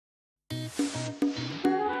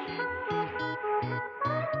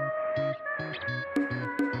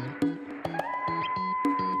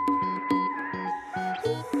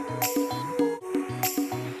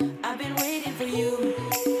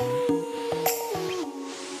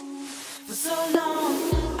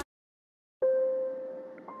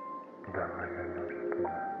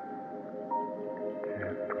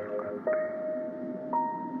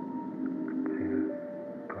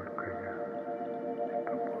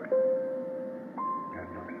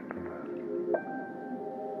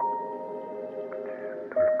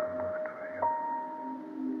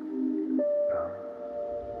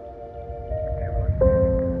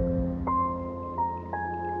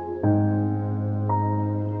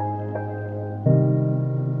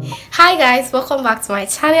Hi guys, welcome back to my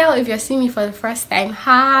channel. If you're seeing me for the first time,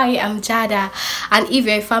 hi, I'm Jada, and if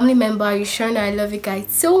you're a family member, you sure know I love you guys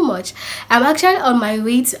so much. I'm actually on my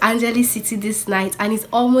way to Angeles City this night and it's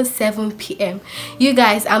almost 7 p.m. You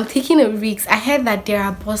guys, I'm taking a risk. I heard that there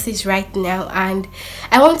are buses right now and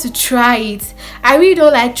I want to try it. I really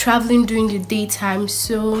don't like traveling during the daytime,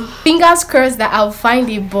 so fingers crossed that I'll find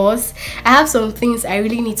a bus. I have some things I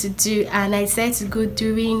really need to do and I decided to go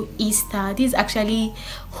during Easter. This is actually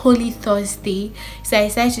Holy Thursday, so I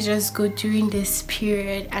decided to just go during this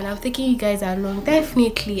period and I'm taking you guys along.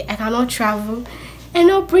 Definitely I cannot travel and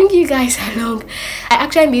I'll bring you guys along. I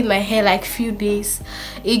actually made my hair like few days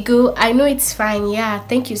ago. I know it's fine. Yeah,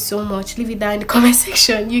 thank you so much. Leave it down in the comment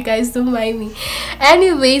section, you guys, don't mind me.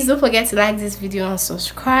 Anyways, don't forget to like this video and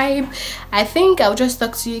subscribe. I think I'll just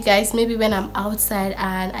talk to you guys maybe when I'm outside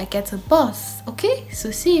and I get a bus. Okay, so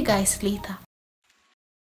see you guys later.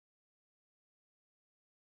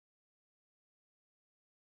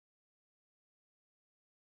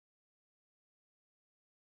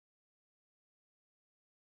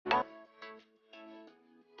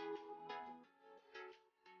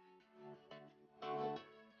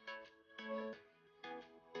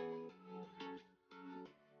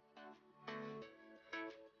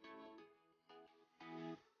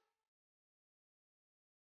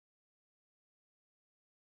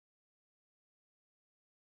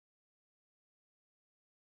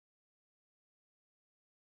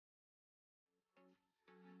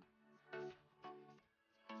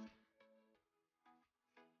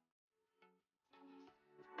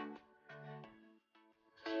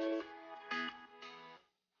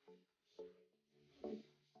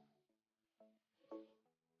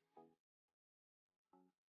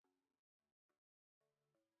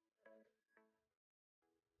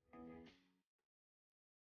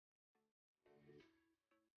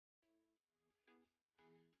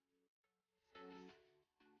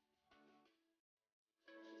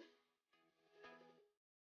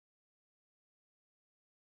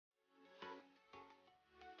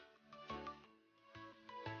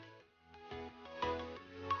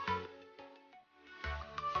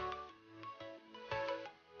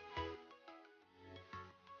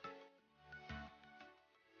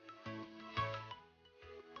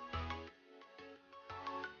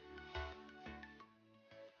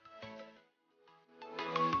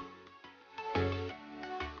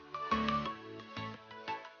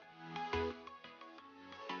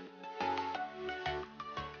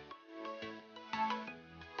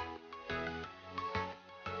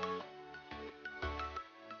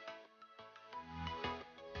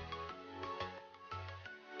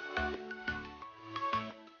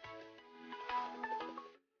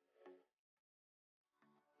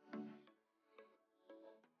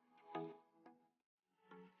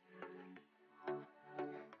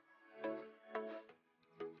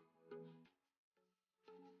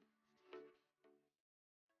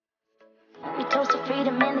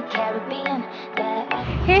 Freedom in the Caribbean.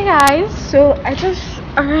 Yeah. Hey guys, so I just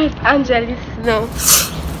arrived Angeles now.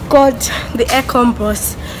 God, the aircon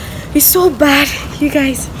bus is so bad, you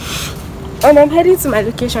guys, and I'm heading to my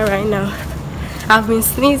location right now. I've been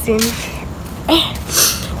sneezing.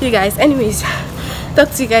 You guys, anyways,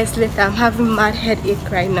 talk to you guys later. I'm having mad headache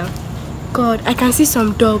right now. God, I can see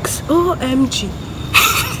some dogs. OMG.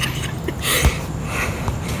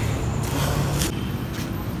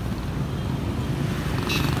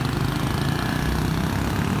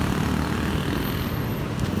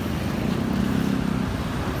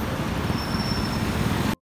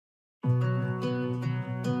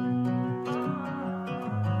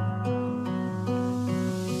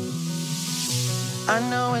 I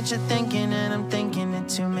know what you're thinking and I'm thinking it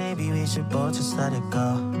too. Maybe we should both just let it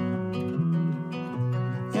go.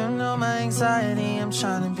 You know my anxiety, I'm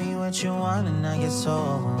trying to be what you want and I get so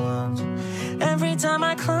overwhelmed. Every time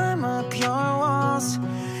I climb up your walls,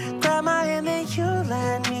 grab my hand and you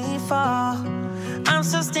let me fall. I'm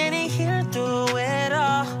still standing here through it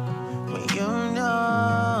all, but you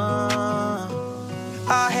know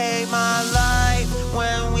I hate my life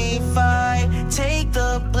when we fight. Take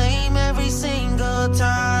the blame every single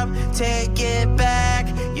time. Take it back,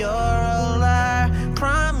 you're a liar.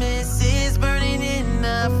 Promises burning in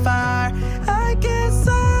the fire. I guess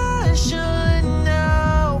I should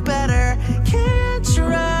know better. Can't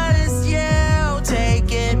trust you.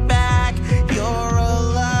 Take it back, you're a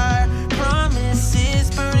liar. Promises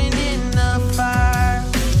burning in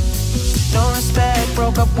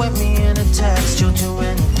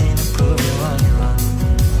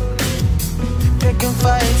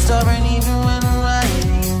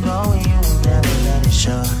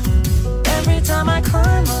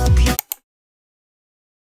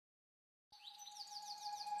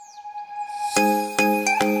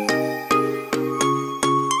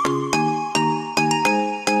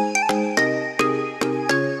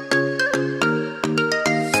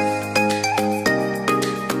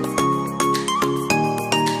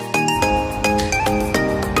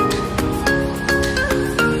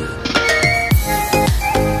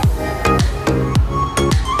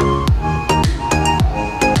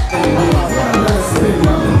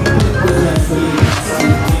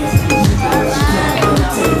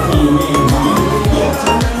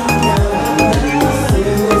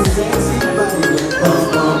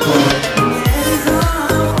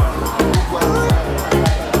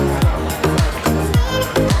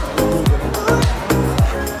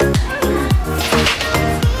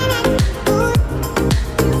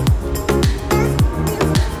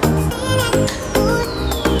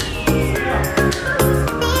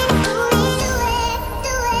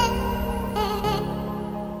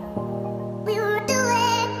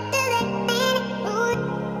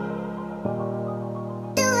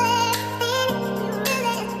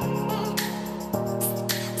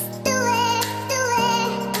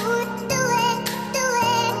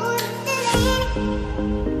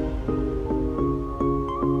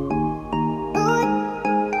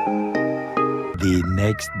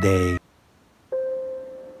next day.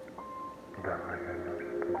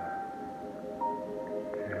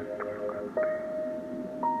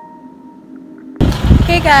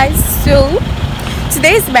 Hey guys, so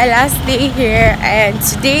today is my last day here, and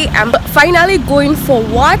today I'm finally going for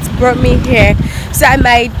what brought me here. So I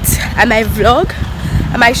might vlog.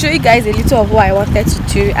 I might show you guys a little of what I wanted to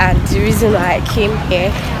do and the reason why I came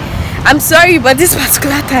here. I'm sorry, but this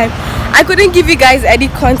particular time I couldn't give you guys any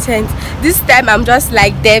content. This time I'm just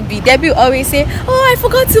like Debbie. Debbie will always say, oh, I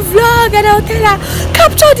forgot to vlog, and I'll tell her,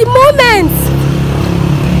 capture the moments.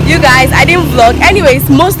 You guys, I didn't vlog. Anyways,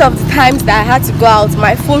 most of the times that I had to go out,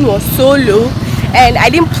 my phone was so low and I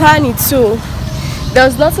didn't plan it, so there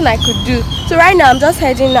was nothing I could do. So right now I'm just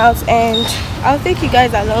heading out and I'll take you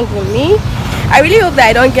guys along with me. I really hope that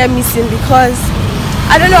I don't get missing because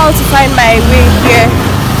I don't know how to find my way here,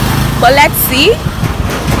 but let's see.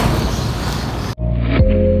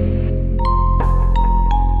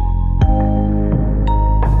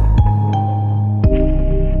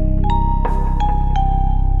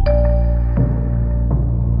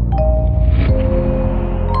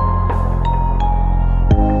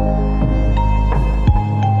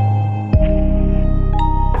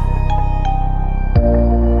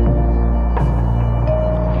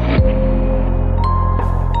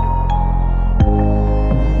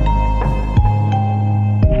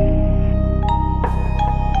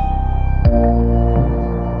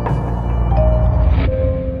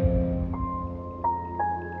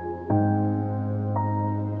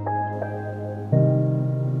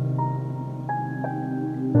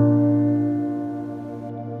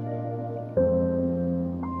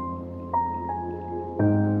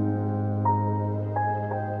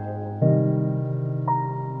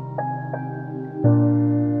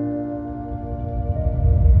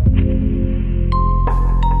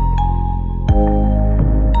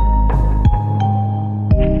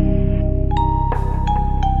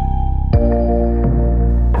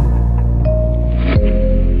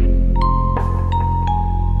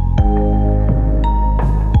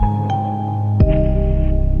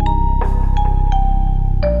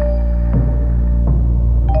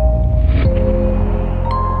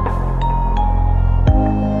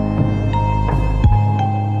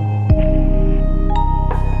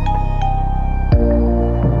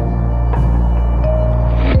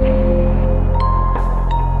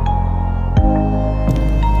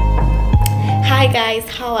 Hi guys,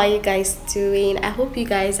 how are you guys doing? I hope you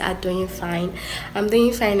guys are doing fine. I'm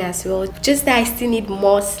doing fine as well, just that I still need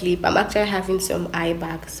more sleep. I'm actually having some eye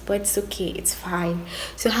bags, but it's okay, it's fine.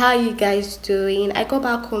 So how are you guys doing? I got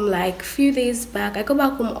back home like a few days back. I got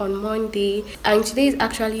back home on Monday and today is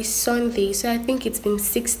actually Sunday, so I think it's been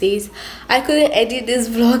 6 days. I couldn't edit this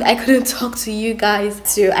vlog, I couldn't talk to you guys.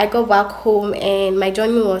 So I got back home and my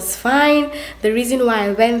journey was fine. The reason why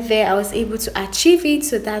I went there, I was able to achieve it,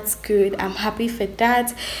 so that's good. I'm happy for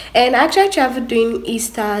that. And I actually traveled during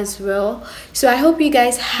Easter as well, so I hope you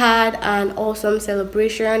guys had an awesome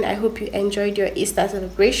celebration. I hope you enjoyed your Easter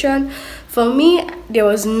celebration. For me, there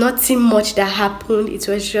was nothing much that happened. It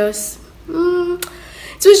was just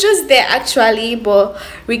there actually, but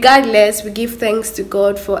regardless, we give thanks to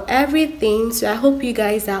God for everything. So I hope you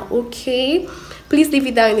guys are okay. Please leave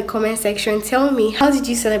it down in the comment section. Tell me, how did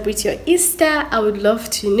you celebrate your Easter? I would love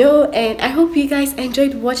to know. And I hope you guys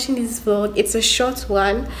enjoyed watching this vlog. It's a short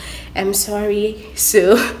one, I'm sorry.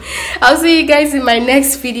 So I'll see you guys in my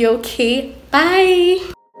next video. Okay,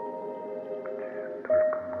 bye.